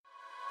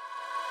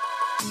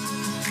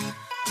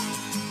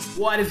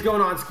What is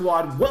going on,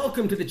 squad?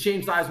 Welcome to the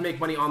Change Lives, Make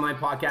Money Online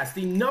podcast,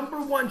 the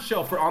 #1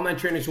 show for online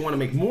trainers who want to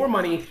make more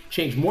money,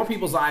 change more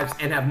people's lives,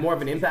 and have more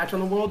of an impact on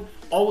the world,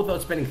 all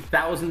without spending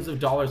thousands of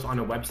dollars on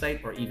a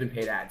website or even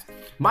paid ads.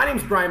 My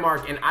name's Brian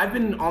Mark, and I've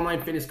been an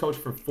online fitness coach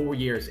for 4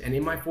 years. And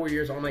in my 4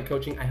 years online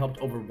coaching, I helped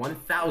over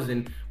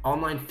 1,000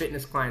 online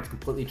fitness clients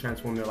completely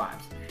transform their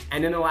lives.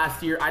 And in the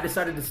last year, I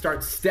decided to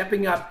start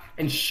stepping up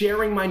and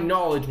sharing my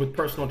knowledge with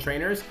personal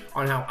trainers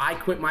on how I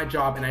quit my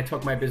job and I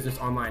took my business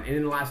online. And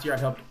in the last year,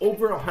 I've helped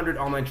over 100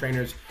 online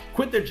trainers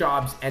quit their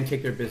jobs and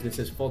take their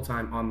businesses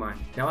full-time online.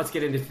 Now let's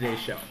get into today's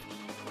show.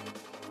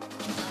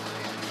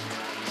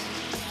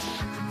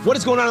 What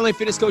is going on, online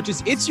fitness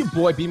coaches? It's your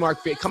boy, B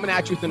Mark Fit, coming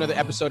at you with another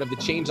episode of the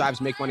Change Lives,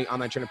 Make Money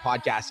Online Trainer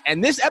podcast.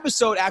 And this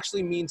episode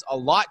actually means a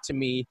lot to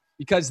me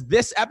because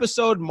this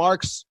episode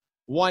marks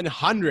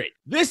 100.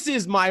 This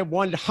is my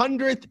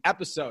 100th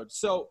episode.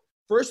 So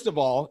first of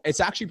all, it's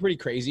actually pretty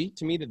crazy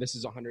to me that this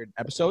is 100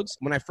 episodes.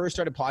 When I first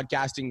started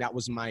podcasting, that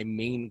was my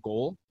main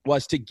goal,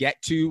 was to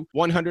get to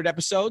 100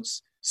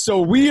 episodes.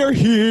 So we are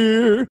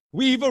here.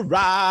 We've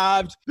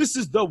arrived. This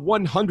is the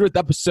 100th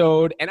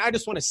episode. And I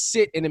just want to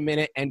sit in a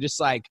minute and just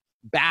like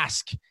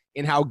bask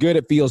in how good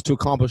it feels to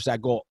accomplish that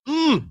goal.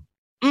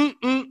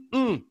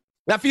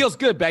 That feels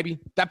good, baby.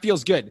 That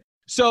feels good.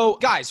 So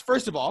guys,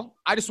 first of all,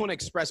 I just want to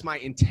express my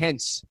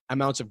intense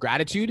amounts of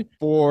gratitude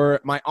for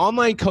my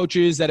online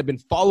coaches that have been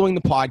following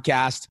the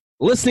podcast,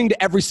 listening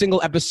to every single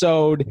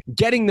episode,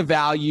 getting the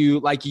value.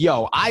 Like,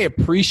 yo, I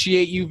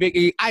appreciate you,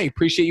 Vicky. I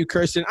appreciate you,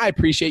 Kirsten. I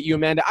appreciate you,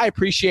 Amanda. I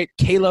appreciate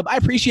Caleb. I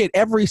appreciate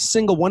every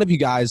single one of you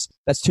guys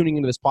that's tuning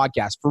into this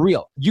podcast. For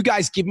real. You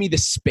guys give me the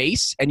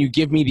space and you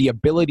give me the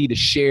ability to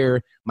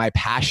share my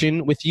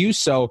passion with you.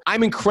 So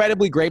I'm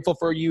incredibly grateful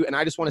for you. And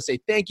I just want to say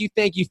thank you,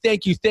 thank you,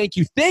 thank you, thank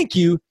you, thank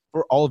you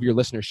for all of your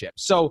listenership.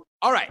 So,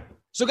 all right.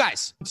 So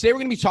guys, today we're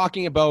going to be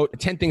talking about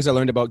 10 things I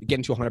learned about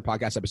getting to 100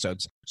 podcast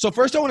episodes. So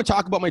first I want to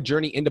talk about my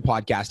journey into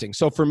podcasting.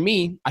 So for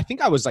me, I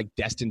think I was like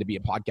destined to be a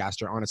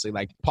podcaster, honestly,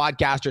 like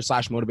podcaster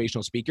 /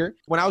 motivational speaker.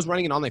 When I was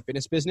running an online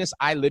fitness business,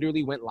 I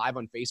literally went live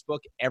on Facebook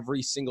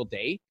every single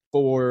day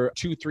for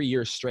 2-3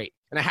 years straight.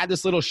 And I had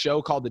this little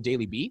show called The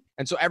Daily Bee.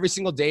 And so every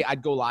single day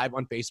I'd go live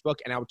on Facebook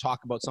and I would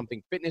talk about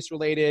something fitness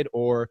related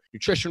or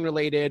nutrition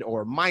related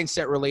or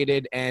mindset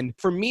related. And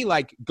for me,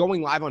 like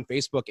going live on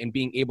Facebook and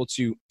being able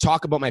to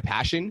talk about my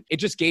passion, it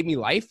just gave me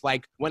life.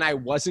 Like when I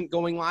wasn't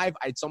going live,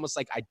 it's almost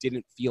like I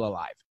didn't feel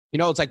alive. You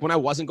know, it's like when I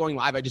wasn't going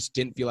live, I just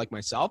didn't feel like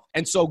myself.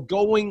 And so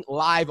going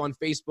live on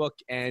Facebook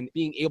and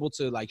being able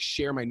to like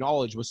share my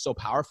knowledge was so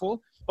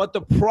powerful. But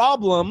the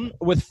problem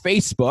with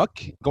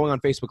Facebook, going on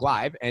Facebook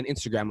Live and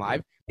Instagram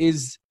Live,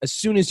 is as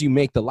soon as you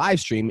make the live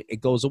stream,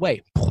 it goes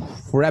away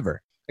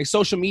forever. Like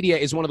social media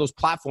is one of those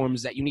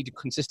platforms that you need to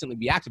consistently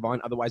be active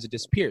on, otherwise it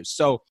disappears.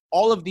 So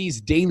all of these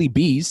daily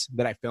bees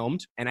that I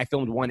filmed, and I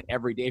filmed one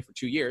every day for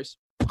 2 years,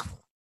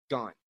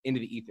 gone into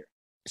the ether.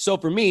 So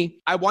for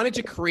me, I wanted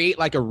to create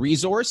like a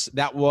resource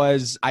that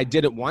was, I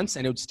did it once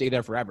and it would stay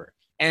there forever.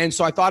 And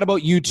so I thought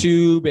about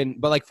YouTube,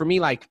 but like for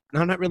me, like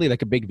I'm not really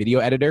like a big video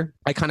editor.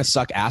 I kind of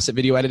suck ass at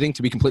video editing,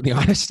 to be completely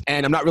honest.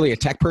 And I'm not really a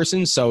tech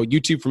person. So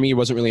YouTube for me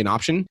wasn't really an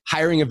option.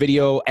 Hiring a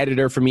video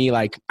editor for me,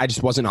 like I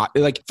just wasn't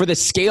like for the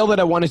scale that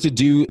I wanted to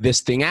do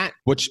this thing at,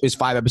 which is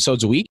 5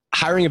 episodes a week,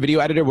 hiring a video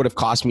editor would have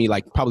cost me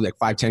like probably like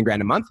 $5-10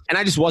 grand a month. And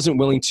I just wasn't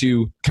willing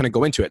to kind of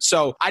go into it.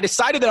 So I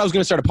decided that I was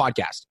going to start a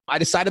podcast.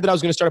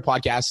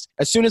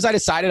 As soon as I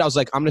decided, I was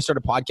like, I'm going to start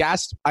a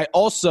podcast. I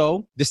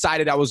also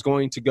decided I was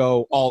going to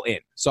go all in.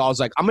 So I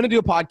was like, I'm going to do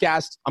a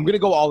podcast. I'm going to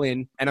go all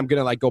in and I'm going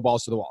to like go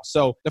balls to the wall.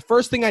 So the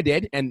first thing I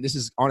did, and this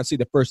is honestly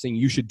the first thing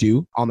you should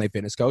do, online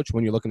fitness coach,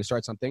 when you're looking to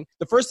start something.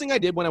 The first thing I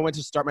did when I went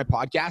to start my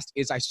podcast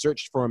is I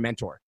searched for a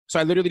mentor.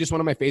 So I literally just went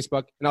on my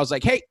Facebook and I was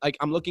like, hey, like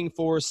I'm looking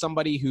for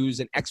somebody who's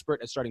an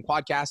expert at starting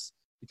podcasts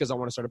because I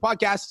want to start a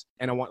podcast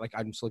and I'm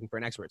just looking for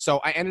an expert. So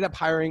I ended up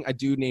hiring a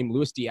dude named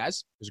Luis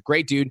Diaz. He was a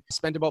great dude.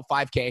 Spent about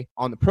 $5K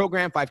on the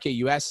program, $5K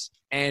US.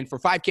 And for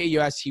 $5K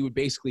US, he would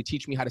basically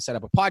teach me how to set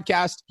up a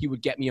podcast. He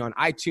would get me on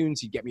iTunes.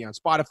 He'd get me on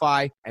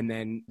Spotify and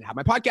then have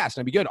my podcast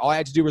and I'd be good. All I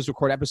had to do was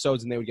record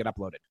episodes and they would get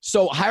uploaded.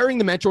 So hiring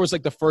the mentor was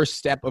like the first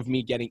step of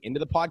me getting into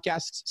the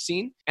podcast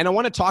scene. And I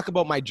want to talk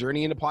about my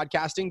journey into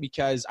podcasting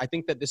because I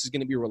think that this is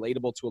going to be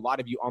relatable to a lot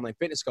of you online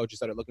fitness coaches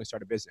that are looking to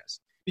start a business.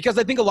 Because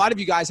I think a lot of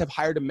you guys have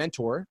hired a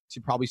mentor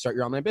to probably start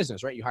your online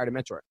business, right? You hired a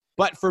mentor.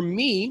 But for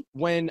me,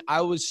 when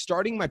I was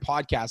starting my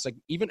podcast, like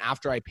even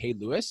after I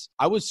paid Luis,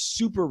 I was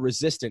super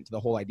resistant to the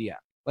whole idea.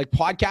 Like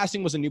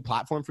podcasting was a new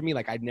platform for me.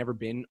 Like I'd never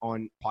been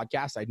on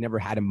podcasts. I'd never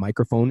had a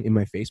microphone in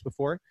my face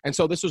before. And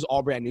so this was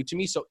all brand new to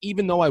me. So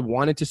even though I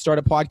wanted to start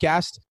a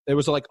podcast, there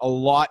was like a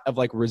lot of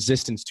like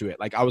resistance to it.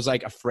 Like I was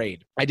like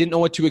afraid. I didn't know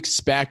what to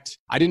expect.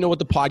 I didn't know what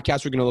the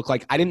podcasts were going to look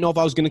like. I didn't know if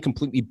I was going to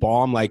completely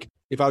bomb. Like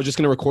if I was just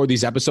going to record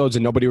these episodes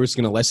and nobody was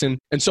going to listen.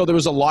 And so there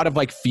was a lot of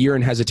like fear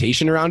and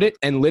hesitation around it.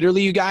 And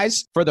literally, you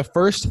guys, for the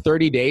first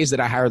 30 days that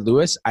I hired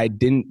Luis, I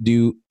didn't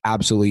do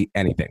absolutely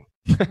anything.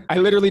 I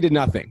literally did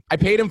nothing. I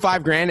paid him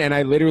 $5,000 and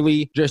I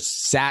literally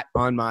just sat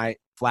on my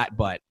flat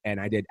butt and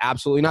I did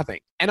absolutely nothing.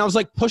 And I was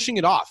like pushing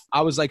it off.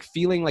 I was like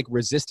feeling like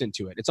resistant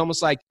to it. It's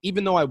almost like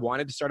even though I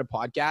wanted to start a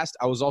podcast,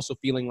 I was also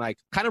feeling like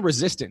kind of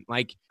resistant.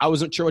 Like I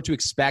wasn't sure what to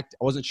expect.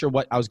 I wasn't sure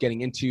what I was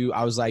getting into.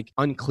 I was like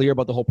unclear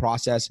about the whole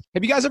process.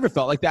 Have you guys ever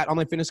felt like that,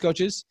 online fitness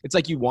coaches? It's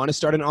like you want to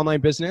start an online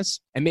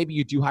business and maybe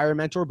you do hire a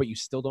mentor, but you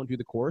still don't do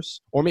the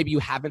course. Or maybe you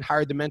haven't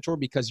hired the mentor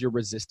because you're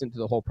resistant to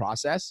the whole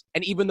process.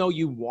 And even though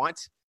you want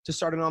to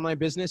start an online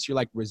business, you're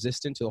like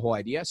resistant to the whole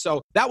idea.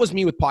 So that was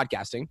me with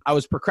podcasting. I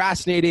was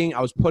procrastinating.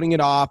 I was putting it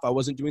off. I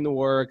wasn't doing the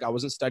work. I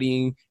wasn't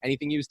studying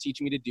anything he was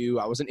teaching me to do.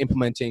 I wasn't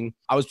implementing.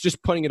 I was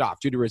just putting it off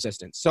due to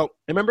resistance. So I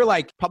remember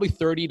like probably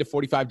 30 to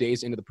 45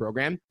 days into the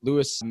program,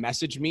 Lewis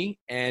messaged me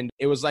and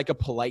it was like a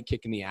polite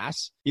kick in the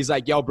ass. He's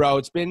like, yo, bro,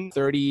 it's been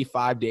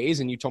 35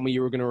 days and you told me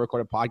you were going to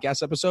record a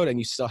podcast episode and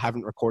you still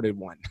haven't recorded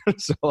one.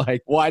 So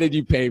like, why did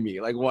you pay me?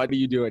 Like, what are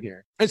you doing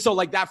here? And so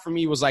like that for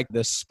me was like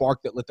the spark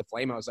that lit the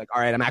flame. I was like,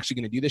 all right, I'm actually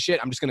going to do this shit.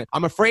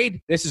 I'm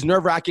afraid. This is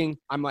nerve wracking.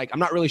 I'm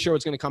not really sure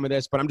what's going to come of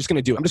this, but I'm just going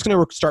to do it. I'm just going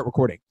to start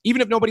recording.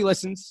 Even if nobody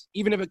listens,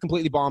 even if it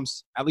completely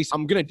bombs, at least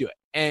I'm going to do it.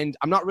 And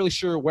I'm not really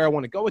sure where I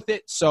want to go with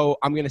it. So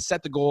I'm going to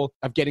set the goal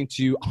of getting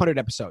to 100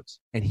 episodes.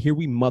 And here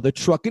we mother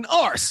trucking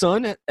are,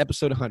 son, at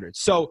episode 100.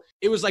 So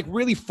it was like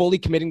really fully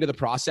committing to the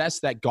process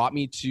that got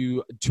me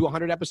to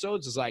 100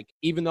 episodes. It's like,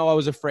 even though I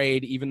was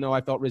afraid, even though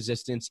I felt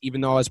resistance, even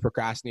though I was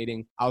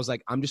procrastinating, I was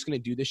like, I'm just going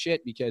to do this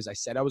shit because I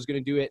said I was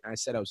going to do it. And I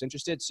said I was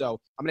interested. So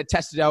I'm going to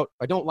test it out.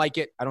 If I don't like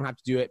it, I don't have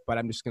to do it, but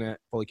I'm just going to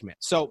fully commit.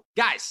 So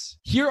guys,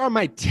 here are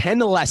my 10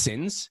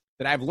 lessons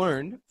that I've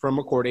learned from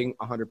recording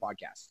 100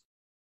 podcasts.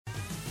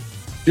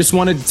 Just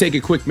wanted to take a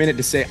quick minute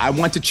to say, I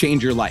want to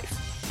change your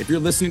life. If you're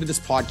listening to this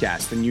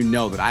podcast, then you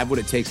know that I have what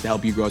it takes to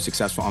help you grow a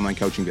successful online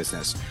coaching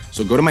business.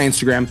 So go to my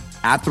Instagram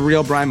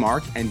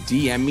 @TheRealBrianMark and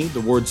DM me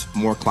the words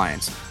more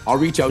clients. I'll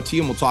reach out to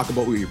you and we'll talk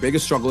about what your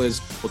biggest struggle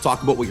is. We'll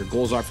talk about what your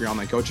goals are for your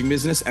online coaching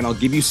business, and I'll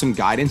give you some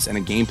guidance and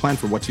a game plan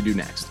for what to do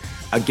next.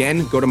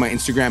 Again, go to my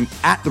Instagram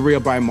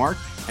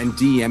 @TheRealBrianMark and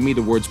DM me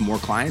the words more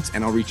clients,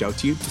 and I'll reach out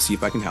to you to see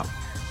if I can help.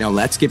 Now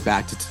let's get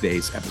back to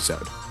today's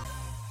episode.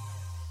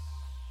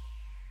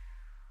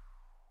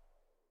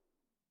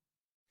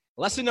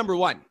 Lesson number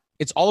one,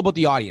 it's all about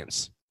the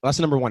audience.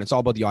 Lesson number one, it's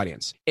all about the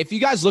audience. If you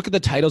guys look at the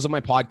titles of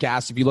my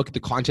podcast, if you look at the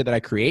content that I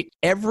create,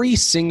 every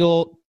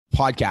single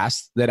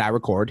podcast that I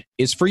record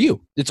is for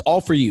you. It's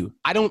all for you.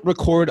 I don't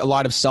record a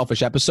lot of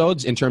selfish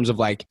episodes in terms of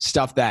like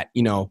stuff that,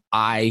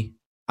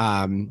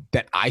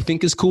 that I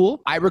think is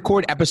cool. I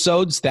record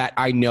episodes that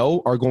I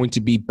know are going to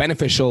be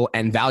beneficial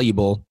and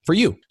valuable for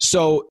you.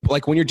 So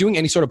like when you're doing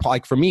any sort of,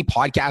 like for me,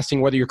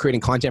 podcasting, whether you're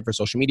creating content for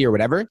social media or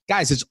whatever,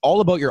 guys, it's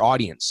all about your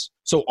audience.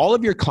 So all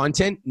of your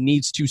content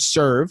needs to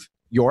serve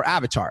your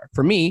avatar.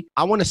 For me,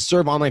 I want to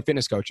serve online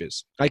fitness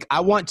coaches. Like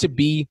I want to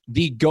be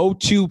the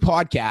go-to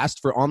podcast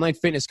for online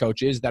fitness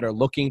coaches that are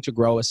looking to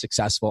grow a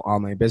successful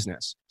online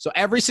business. So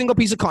every single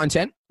piece of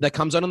content that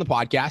comes out on the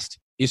podcast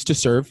is to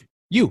serve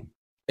you.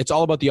 It's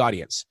all about the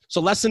audience.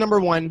 So lesson number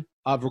one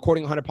of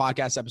recording 100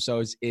 podcast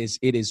episodes is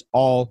it is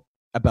all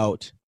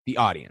about the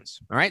audience.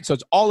 All right. So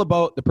it's all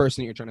about the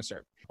person that you're trying to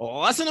serve.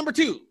 Lesson number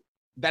two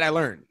that I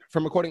learned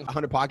from recording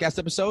 100 podcast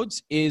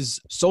episodes is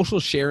social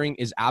sharing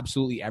is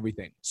absolutely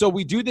everything. So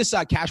we do this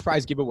cash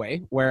prize giveaway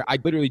where I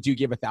literally do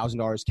give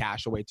 $1,000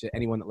 cash away to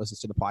anyone that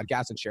listens to the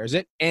podcast and shares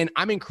it. And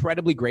I'm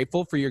incredibly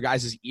grateful for your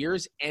guys'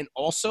 ears. And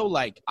also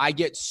like I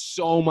get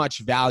so much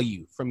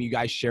value from you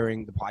guys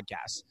sharing the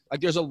podcast.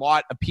 Like there's a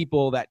lot of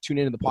people that tune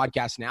into the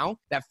podcast now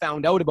that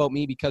found out about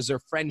me because their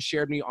friend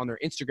shared me on their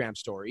Instagram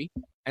story.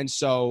 And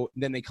so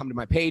then they come to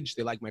my page,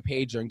 they like my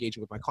page, they're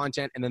engaging with my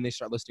content, and then they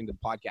start listening to the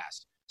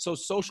podcast. So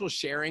social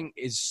sharing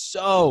is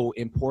so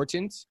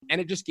important.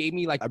 And it just gave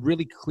me like a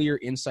really clear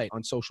insight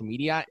on social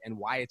media and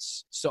why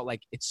it's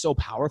so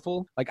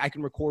powerful. Like I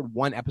can record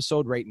one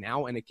episode right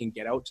now and it can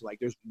get out to like,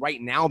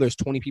 there's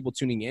 20 people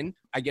tuning in.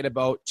 I get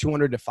about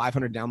 200 to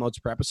 500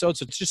 downloads per episode.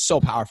 So it's just so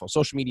powerful.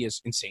 Social media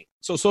is insane.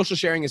 So social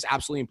sharing is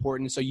absolutely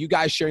important. So you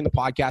guys sharing the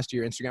podcast to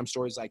your Instagram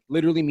stories, like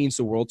literally means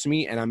the world to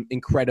me. And I'm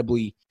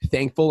incredibly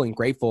thankful and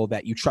grateful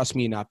that you trust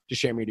me enough to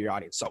share me to your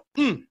audience. So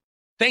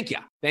thank you.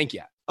 Thank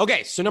you.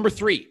 Okay, so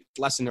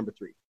lesson number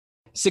three,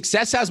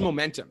 success has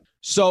momentum.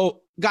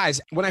 So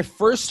guys, when I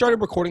first started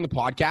recording the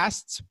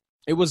podcasts,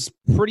 it was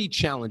pretty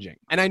challenging.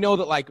 And I know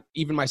that like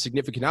even my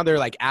significant other,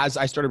 like as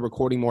I started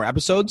recording more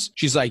episodes,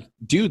 she's like,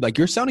 dude, like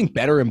you're sounding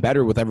better and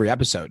better with every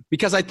episode.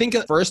 Because I think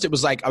at first it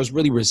was like, I was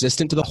really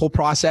resistant to the whole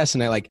process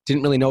and I like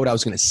didn't really know what I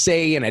was going to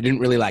say. And I didn't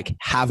really like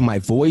have my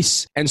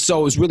voice. And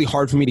so it was really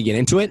hard for me to get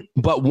into it.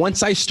 But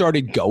once I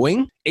started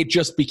going, it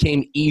just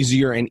became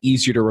easier and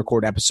easier to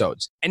record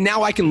episodes. And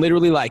now I can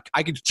literally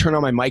I could turn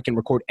on my mic and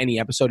record any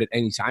episode at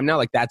any time now.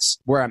 Like that's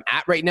where I'm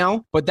at right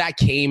now. But that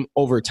came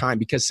over time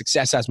because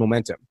success has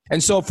momentum.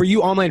 And so for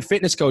you online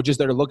fitness coaches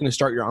that are looking to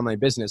start your online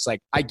business,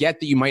 like I get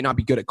that you might not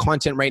be good at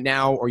content right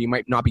now, or you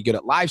might not be good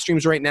at live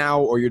streams right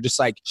now, or you're just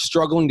like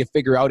struggling to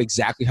figure out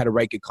exactly how to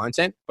write good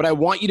content. But I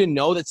want you to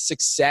know that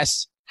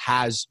success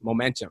has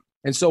momentum.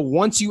 And so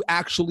once you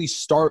actually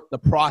start the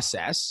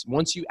process,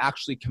 once you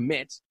actually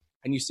commit,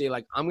 and you say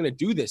like, I'm going to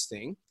do this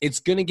thing, it's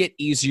going to get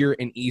easier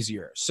and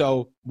easier.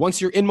 So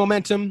once you're in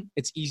momentum,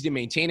 it's easy to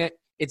maintain it.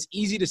 It's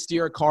easy to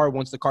steer a car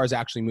once the car is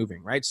actually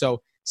moving, right?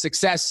 So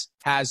success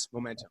has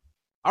momentum.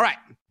 All right.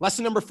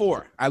 Lesson number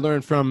 4 I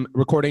learned from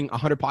recording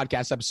 100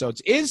 podcast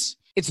episodes is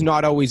it's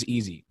not always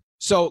easy.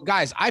 So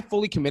guys, I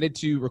fully committed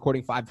to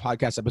recording 5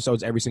 podcast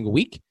episodes every single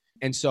week.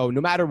 And so no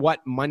matter what,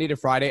 Monday to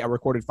Friday, I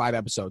recorded 5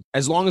 episodes.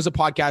 As long as the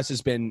podcast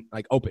has been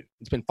like open,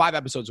 it's been 5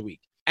 episodes a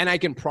week. And I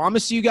can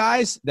promise you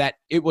guys that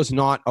it was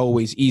not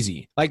always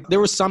easy. Like there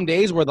were some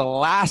days where the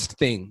last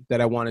thing that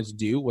I wanted to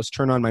do was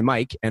turn on my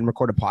mic and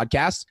record a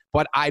podcast.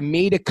 But I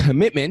made a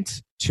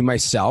commitment to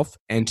myself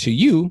and to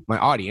you, my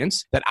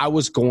audience, that I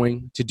was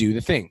going to do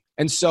the thing.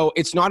 And so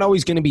it's not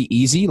always going to be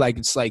easy. Like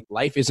it's like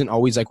life isn't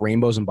always like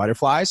rainbows and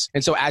butterflies.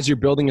 And so as you're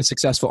building a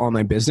successful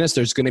online business,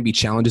 there's going to be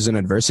challenges and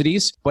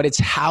adversities, but it's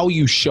how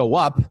you show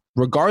up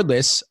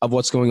regardless of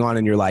what's going on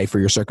in your life or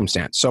your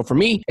circumstance. So for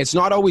me, it's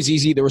not always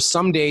easy. There were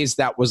some days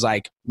that was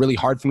like really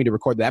hard for me to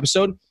record the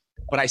episode,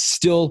 but I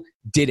still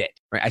did it,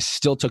 right? I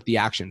still took the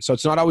action. So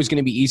it's not always going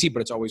to be easy,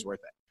 but it's always worth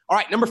it. All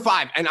right, number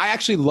 5. And I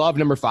actually love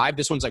number 5.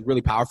 This one's like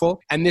really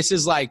powerful. And this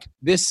is like,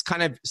 this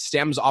kind of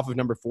stems off of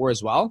number 4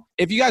 as well.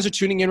 If you guys are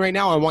tuning in right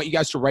now, I want you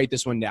guys to write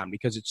this one down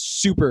because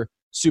it's super,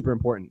 super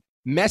important.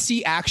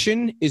 Messy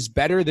action is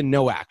better than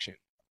no action.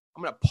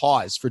 I'm going to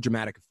pause for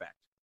dramatic effect.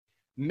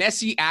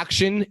 Messy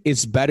action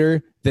is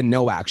better than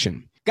no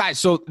action. Guys,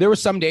 so there were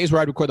some days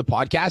where I'd record the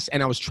podcast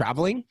and I was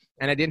traveling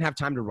and I didn't have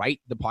time to write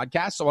the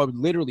podcast. So I would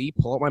literally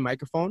pull out my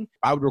microphone.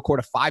 I would record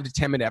a 5 to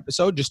 10 minute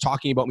episode just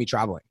talking about me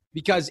traveling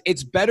because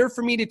it's better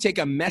for me to take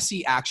a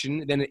messy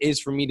action than it is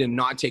for me to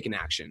not take an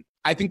action.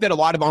 I think that a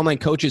lot of online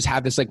coaches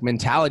have this like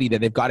mentality that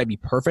they've got to be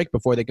perfect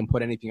before they can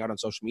put anything out on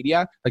social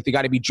media. Like they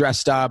got to be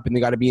dressed up and they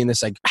got to be in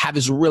this like have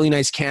this really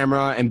nice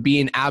camera and be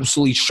in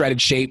absolutely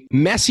shredded shape.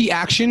 Messy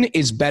action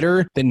is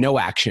better than no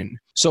action.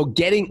 So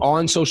getting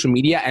on social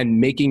media and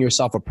making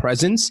yourself a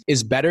presence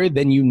is better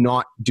than you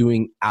not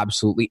doing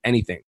absolutely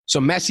anything.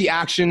 So messy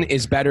action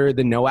is better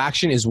than no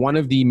action is one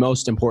of the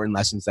most important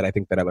lessons that I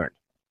think that I learned.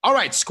 All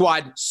right,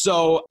 squad.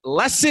 So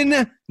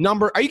lesson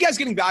number, are you guys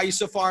getting value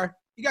so far?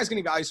 You guys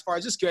getting value so far?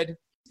 Is this good?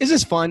 Is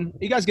this fun?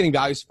 Are you guys getting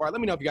value so far? Let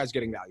me know if you guys are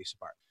getting value so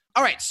far.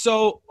 All right.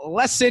 So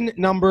lesson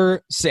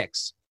number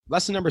 6.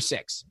 Lesson number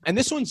 6. And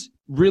this one's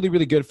really,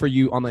 really good for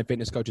you online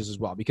fitness coaches as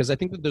well, because I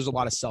think that there's a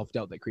lot of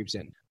self-doubt that creeps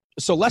in.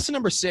 So lesson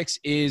number 6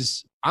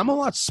 is I'm a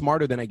lot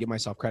smarter than I give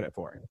myself credit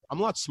for.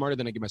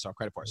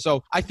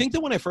 So I think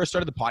that when I first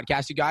started the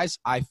podcast, you guys,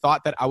 I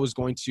thought that I was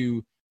going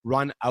to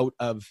run out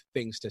of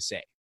things to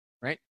say,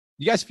 right?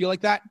 You guys feel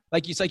like that?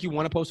 Like it's like you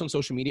want to post on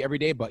social media every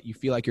day, but you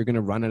feel like you're going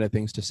to run out of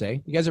things to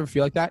say. You guys ever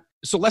feel like that?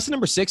 So lesson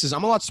number 6 is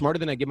I'm a lot smarter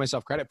than I give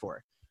myself credit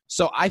for.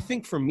 So I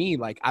think for me,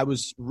 like I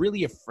was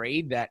really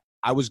afraid that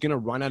I was going to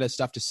run out of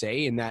stuff to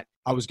say and that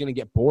I was going to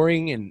get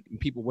boring and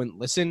people wouldn't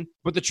listen.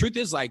 But the truth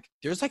is like,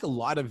 there's like a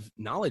lot of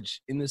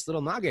knowledge in this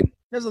little noggin.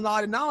 There's a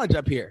lot of knowledge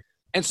up here.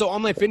 And so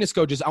online fitness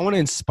coaches, I want to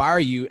inspire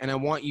you and I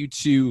want you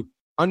to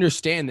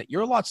understand that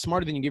you're a lot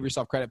smarter than you give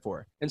yourself credit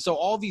for. And so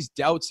all these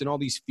doubts and all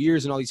these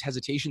fears and all these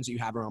hesitations that you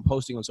have around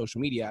posting on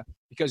social media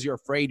because you're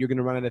afraid you're going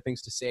to run out of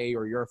things to say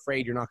or you're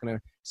afraid you're not going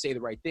to say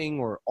the right thing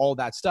or all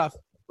that stuff,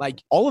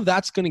 like all of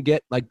that's going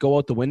to go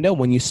out the window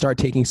when you start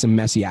taking some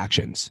messy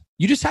actions.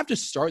 You just have to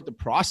start the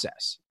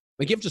process.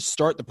 Like you have to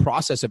start the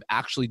process of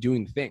actually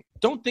doing the thing.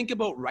 Don't think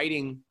about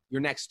writing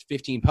your next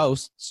 15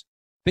 posts.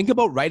 Think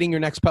about writing your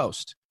next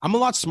post. I'm a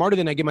lot smarter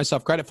than I give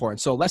myself credit for. And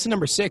so lesson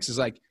number 6 is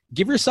like,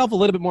 give yourself a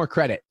little bit more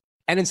credit.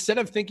 And instead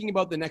of thinking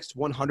about the next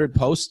 100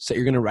 posts that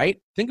you're going to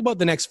write, think about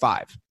the next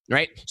 5,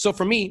 right? So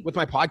for me, with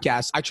my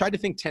podcast, I tried to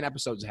think 10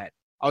 episodes ahead.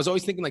 I was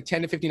always thinking like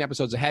 10 to 15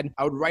 episodes ahead.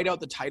 I would write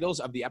out the titles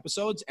of the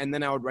episodes and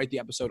then I would write the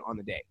episode on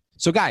the day.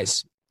 So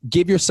guys,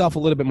 give yourself a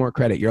little bit more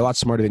credit. You're a lot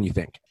smarter than you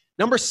think.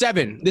 Number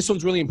 7, this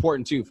one's really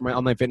important too for my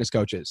online fitness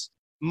coaches.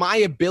 My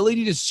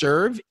ability to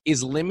serve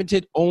is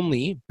limited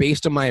only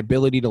based on my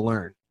ability to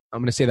learn. I'm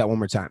going to say that one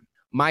more time.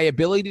 My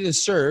ability to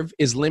serve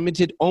is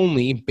limited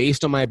only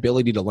based on my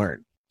ability to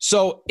learn.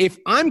 So if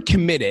I'm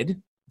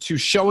committed to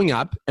showing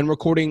up and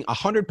recording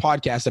 100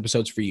 podcast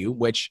episodes for you,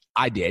 which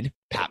I did,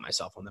 pat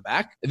myself on the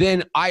back,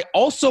 then I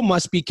also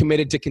must be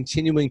committed to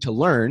continuing to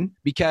learn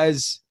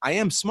because I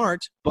am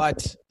smart,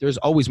 but there's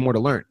always more to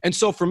learn. And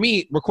so for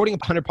me, recording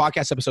 100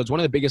 podcast episodes, one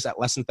of the biggest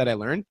lessons that I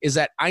learned is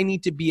that I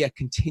need to be a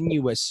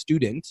continuous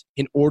student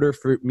in order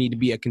for me to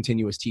be a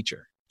continuous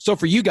teacher. So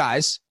for you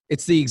guys,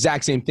 it's the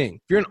exact same thing.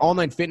 If you're an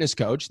online fitness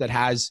coach that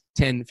has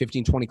 10,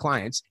 15, 20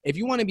 clients, if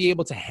you want to be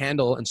able to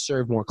handle and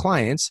serve more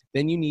clients,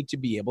 then you need to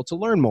be able to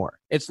learn more.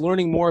 It's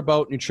learning more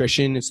about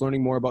nutrition. It's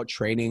learning more about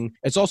training.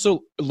 It's also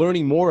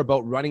learning more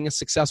about running a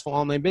successful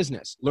online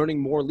business,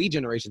 learning more lead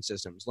generation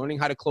systems, learning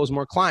how to close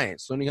more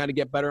clients, learning how to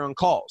get better on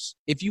calls.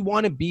 If you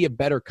want to be a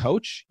better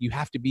coach, you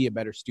have to be a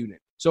better student.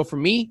 So for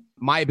me,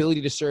 my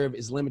ability to serve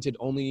is limited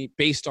only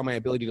based on my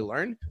ability to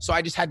learn. So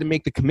I just had to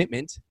make the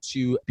commitment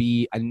to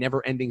be a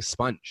never-ending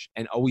sponge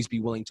and always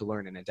be willing to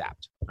learn and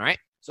adapt. All right.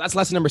 So that's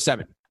lesson number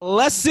 7.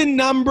 Lesson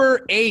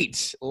number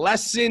 8,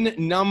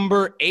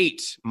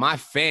 my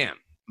fam.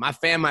 My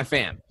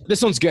fam.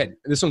 This one's good.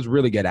 This one's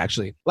really good,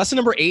 actually. Lesson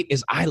number 8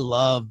 is I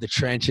love the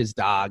trenches,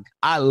 dog.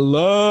 I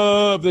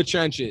love the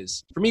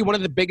trenches. For me, one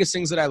of the biggest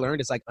things that I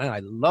learned is like, man, I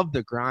love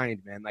the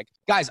grind, man. Like,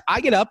 guys, I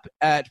get up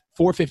at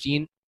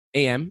 4:15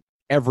 a.m.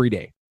 every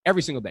day,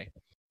 every single day.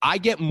 I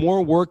get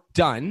more work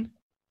done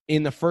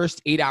in the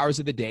first 8 hours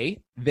of the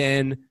day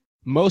than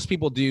most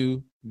people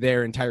do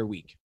their entire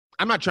week.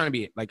 I'm not trying to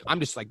be like, I'm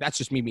just like, that's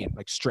just me being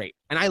like straight.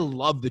 And I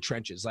love the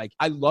trenches. Like,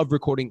 I love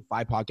recording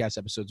 5 podcast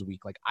episodes a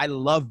week. Like, I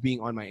love being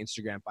on my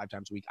Instagram 5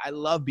 times a week. I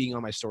love being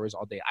on my stories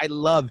all day. I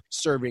love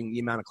serving the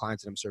amount of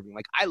clients that I'm serving.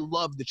 Like, I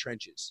love the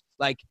trenches.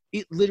 Like,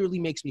 it literally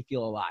makes me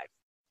feel alive.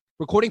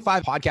 Recording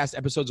 5 podcast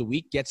episodes a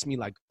week gets me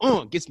like,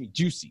 gets me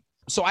juicy.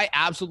 So I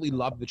absolutely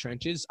love the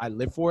trenches. I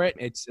live for it.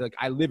 It's like,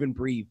 I live and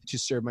breathe to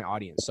serve my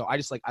audience. So I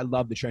just like, I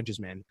love the trenches,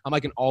 man. I'm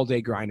like an all-day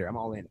grinder. I'm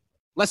all in.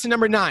 Lesson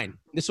number 9.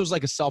 This was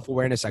like a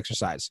self-awareness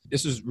exercise.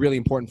 This was really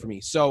important for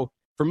me. So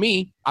for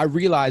me, I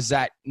realized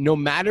that no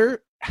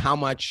matter how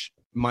much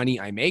money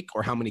I make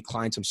or how many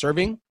clients I'm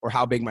serving or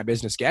how big my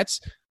business gets,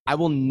 I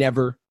will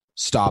never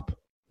stop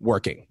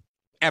working.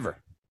 Ever.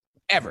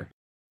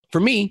 For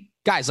me,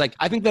 guys, like,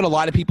 I think that a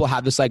lot of people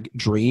have this like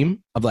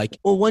dream of like,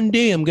 oh, one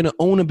day I'm going to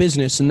own a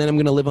business and then I'm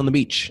going to live on the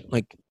beach.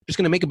 Like, just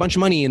going to make a bunch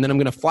of money and then I'm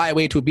going to fly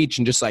away to a beach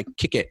and just like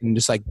kick it. And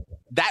just like,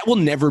 that will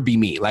never be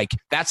me. Like,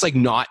 that's like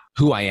not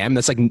who I am.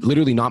 That's like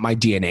literally not my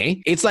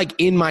DNA. It's like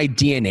in my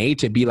DNA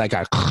to be like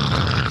a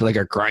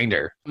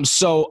grinder.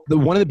 So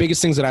one of the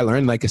biggest things that I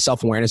learned, like a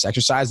self-awareness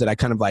exercise that I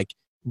kind of like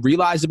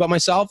realized about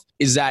myself,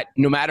 is that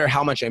no matter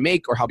how much I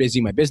make or how busy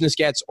my business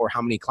gets or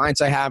how many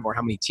clients I have or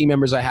how many team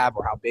members I have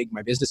or how big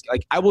my business,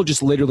 like, I will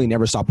just literally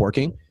never stop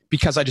working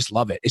because I just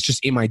love it. It's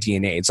just in my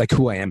DNA. It's like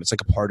who I am. It's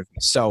like a part of me.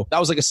 So that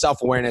was like a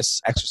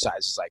self-awareness exercise.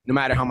 It's like, no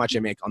matter how much I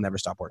make, I'll never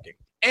stop working.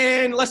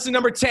 And lesson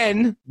number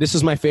 10, this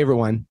is my favorite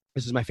one.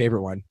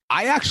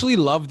 I actually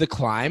love the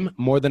climb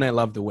more than I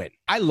love the win.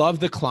 I love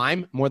the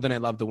climb more than I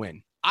love the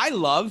win. I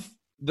love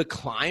the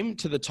climb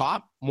to the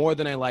top more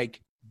than I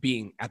like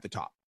being at the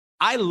top.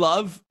 I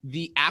love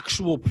the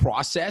actual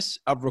process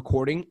of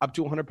recording up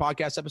to 100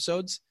 podcast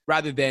episodes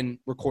rather than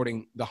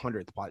recording the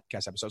 100th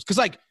podcast episodes. Because,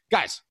 like,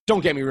 guys, don't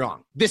get me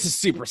wrong. This is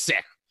super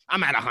sick.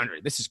 I'm at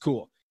 100. This is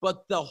cool.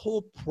 But the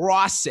whole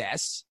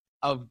process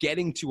of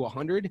getting to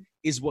 100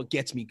 is what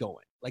gets me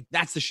going. Like,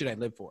 that's the shit I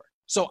live for.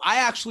 So I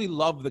actually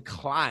love the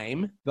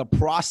climb, the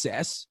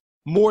process,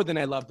 more than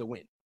I love the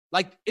win.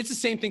 Like, it's the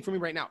same thing for me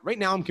right now. Right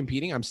now I'm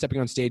competing. I'm stepping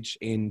on stage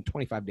in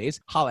 25 days.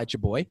 Holla at your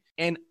boy.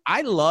 And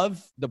I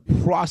love the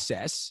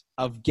process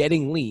of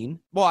getting lean.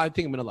 Well, I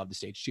think I'm going to love the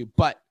stage too,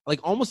 but like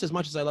almost as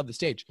much as I love the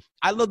stage,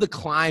 I love the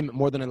climb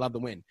more than I love the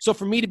win. So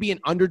for me to be an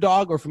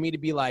underdog or for me to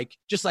be like,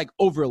 just like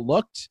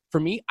overlooked, for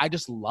me, I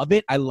just love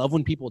it. I love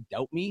when people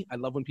doubt me. I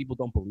love when people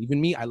don't believe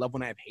in me. I love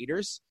when I have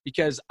haters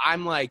because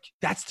I'm like,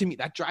 that's to me,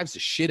 that drives the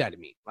shit out of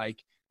me. Like,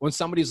 when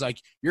somebody's like,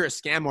 you're a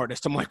scam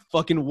artist, I'm like,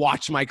 fucking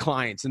watch my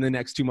clients in the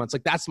next 2 months.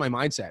 Like, that's my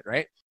mindset,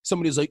 right?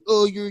 Somebody's like,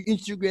 oh, your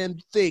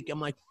Instagram's fake. I'm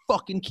like,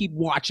 fucking keep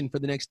watching for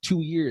the next 2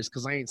 years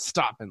because I ain't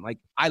stopping. Like,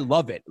 I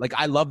love it. Like,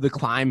 I love the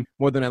climb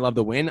more than I love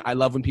the win. I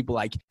love when people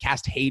like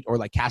cast hate or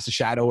like cast a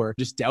shadow or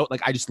just doubt.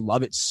 Like, I just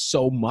love it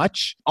so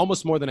much,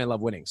 almost more than I love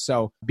winning.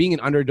 So being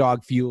an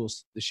underdog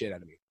fuels the shit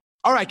out of me.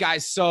 All right,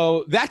 guys.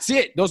 So that's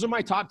it. Those are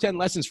my top 10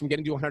 lessons from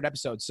getting to 100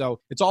 episodes.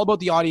 So it's all about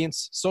the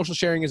audience. Social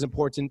sharing is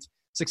important.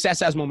 Success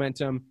has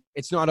momentum.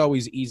 It's not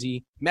always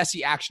easy.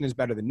 Messy action is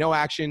better than no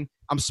action.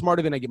 I'm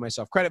smarter than I give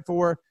myself credit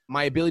for.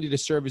 My ability to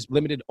serve is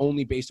limited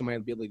only based on my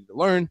ability to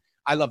learn.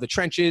 I love the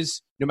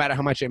trenches. No matter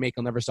how much I make,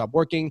 I'll never stop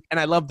working. And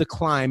I love the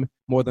climb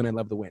more than I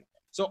love the win.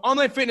 So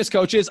online fitness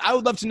coaches, I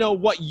would love to know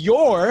what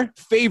your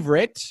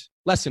favorite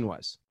lesson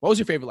was. What was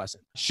your favorite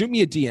lesson? Shoot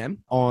me a DM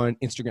on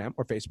Instagram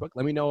or Facebook.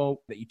 Let me know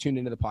that you tuned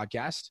into the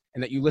podcast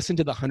and that you listened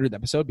to the 100th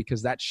episode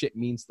because that shit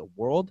means the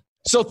world.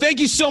 So thank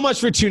you so much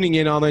for tuning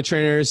in, online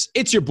trainers.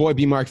 It's your boy,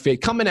 B Mark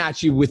Fit, coming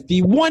at you with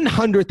the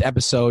 100th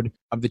episode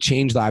of the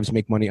Change Lives,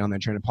 Make Money Online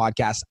Trainer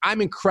podcast.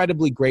 I'm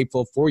incredibly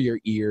grateful for your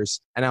ears,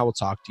 and I will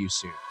talk to you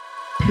soon.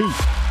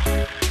 Peace.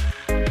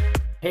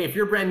 Hey, if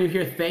you're brand new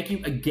here, thank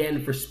you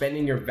again for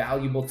spending your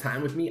valuable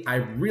time with me. I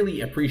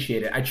really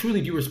appreciate it. I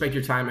truly do respect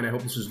your time, and I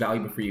hope this was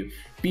valuable for you.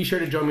 Be sure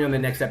to join me on the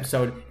next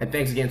episode, and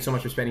thanks again so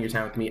much for spending your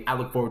time with me. I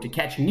look forward to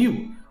catching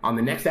you on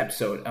the next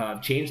episode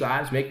of Change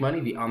Lives, Make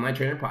Money, the Online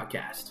Trainer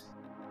Podcast.